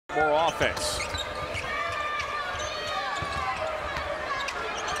More offense.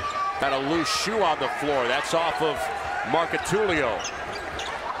 Got a loose shoe on the floor. That's off of Marcatulio.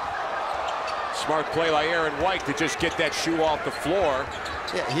 Smart play by Aaron White to just get that shoe off the floor.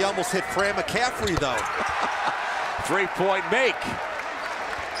 Yeah, he almost hit Fran McCaffery, though. Three-point make.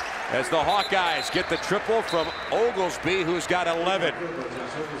 As the Hawkeyes get the triple from Oglesby, who's got 11.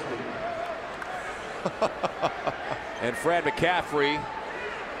 And Fran McCaffery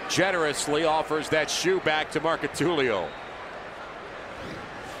generously offers that shoe back to Marcatulio.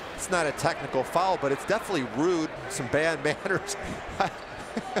 It's not a technical foul, but it's definitely rude. Some bad manners.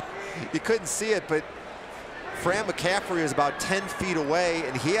 You couldn't see it, but Fran McCaffery is about 10 feet away,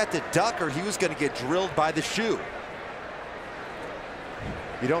 and he had to duck or he was going to get drilled by the shoe.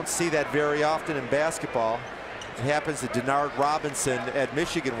 You don't see that very often in basketball. It happens to Denard Robinson at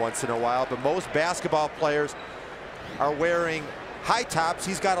Michigan once in a while, but most basketball players are wearing high tops.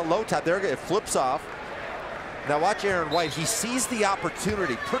 He's got a low top. There it flips off. Now watch Aaron White. He sees the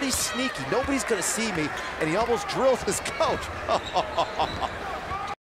opportunity. Pretty sneaky. Nobody's going to see me, and he almost drills his coach.